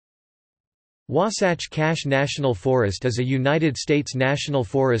Wasatch-Cache National Forest is a United States national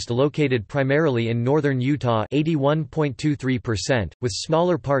forest located primarily in northern Utah 81.23%, with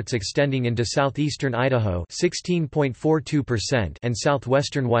smaller parts extending into southeastern Idaho 16.42% and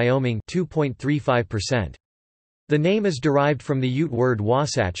southwestern Wyoming 2.35%. The name is derived from the Ute word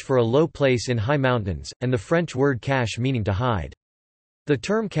wasatch for a low place in high mountains, and the French word cache meaning to hide. The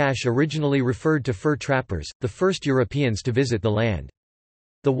term cache originally referred to fur trappers, the first Europeans to visit the land.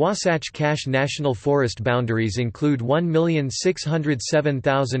 The Wasatch-Cache National Forest boundaries include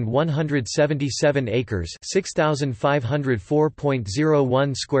 1,607,177 acres,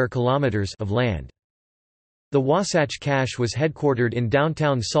 6,504.01 square kilometers of land. The Wasatch Cache was headquartered in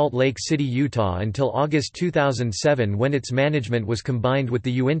downtown Salt Lake City, Utah until August 2007 when its management was combined with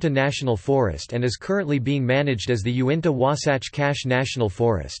the Uinta National Forest and is currently being managed as the Uinta-Wasatch-Cache National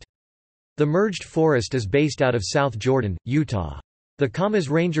Forest. The merged forest is based out of South Jordan, Utah. The Camas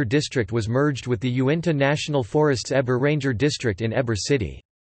Ranger District was merged with the Uinta National Forest's Eber Ranger District in Eber City.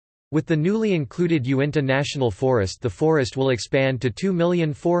 With the newly included Uinta National Forest, the forest will expand to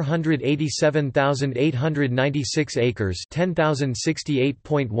 2,487,896 acres,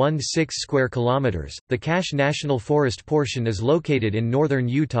 10,068.16 square kilometers. The Cache National Forest portion is located in northern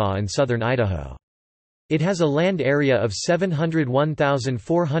Utah and southern Idaho. It has a land area of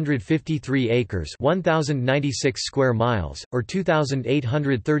 701,453 acres, 1,096 square miles, or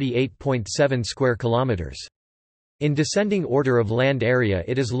 2,838.7 square kilometers. In descending order of land area,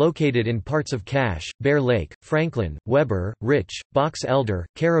 it is located in parts of Cache, Bear Lake, Franklin, Weber, Rich, Box Elder,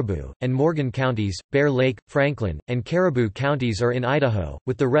 Caribou, and Morgan counties. Bear Lake, Franklin, and Caribou counties are in Idaho,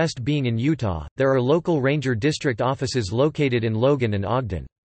 with the rest being in Utah. There are local ranger district offices located in Logan and Ogden.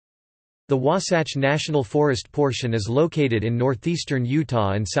 The Wasatch National Forest portion is located in northeastern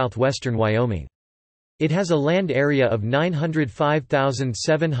Utah and southwestern Wyoming. It has a land area of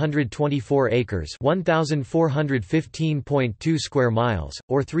 905,724 acres, 1,415.2 square miles,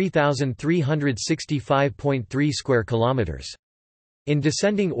 or 3,365.3 square kilometers. In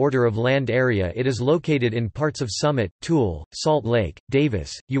descending order of land area, it is located in parts of Summit, Toole, Salt Lake,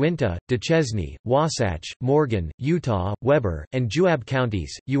 Davis, Uinta, Duchesne, Wasatch, Morgan, Utah, Weber, and Juab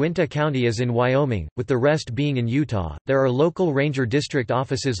counties. Uinta County is in Wyoming, with the rest being in Utah. There are local ranger district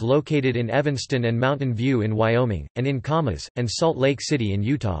offices located in Evanston and Mountain View in Wyoming, and in Camas, and Salt Lake City in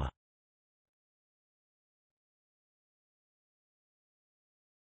Utah.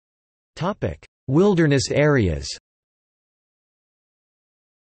 Wilderness areas.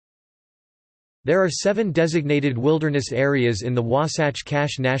 There are 7 designated wilderness areas in the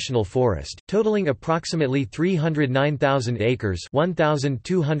Wasatch-Cache National Forest, totaling approximately 309,000 acres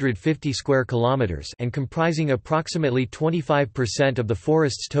 (1,250 square kilometers) and comprising approximately 25% of the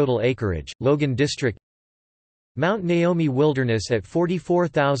forest's total acreage. Logan District, Mount Naomi Wilderness at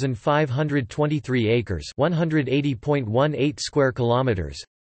 44,523 acres (180.18 square kilometers).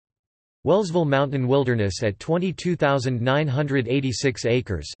 Wellsville Mountain Wilderness at 22,986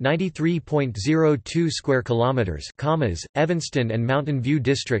 acres (93.02 square kilometers), Camas, Evanston and Mountain View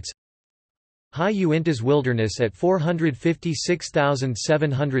districts. High Uintas Wilderness at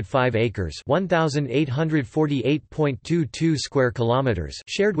 456,705 acres (1,848.22 square kilometers),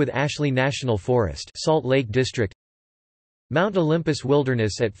 shared with Ashley National Forest, Salt Lake District. Mount Olympus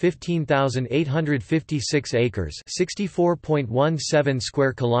Wilderness at 15,856 acres (64.17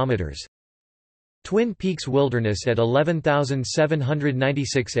 square kilometers). Twin Peaks Wilderness at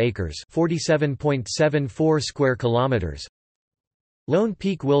 11,796 acres (47.74 square kilometers). Lone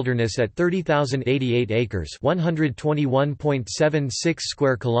Peak Wilderness at 30,088 acres (121.76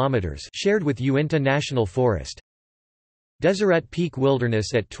 square kilometers), shared with Uinta National Forest. Deseret Peak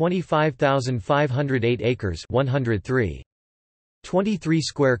Wilderness at 25,508 acres (103.23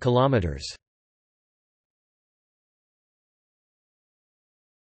 square kilometers).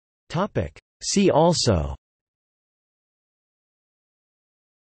 See also: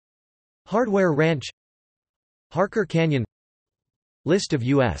 Hardware Ranch, Harker Canyon, List of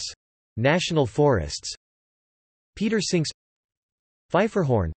U.S. national forests, Peter Sinks,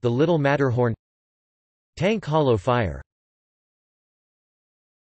 Pfeifferhorn, the Little Matterhorn, Tank Hollow Fire.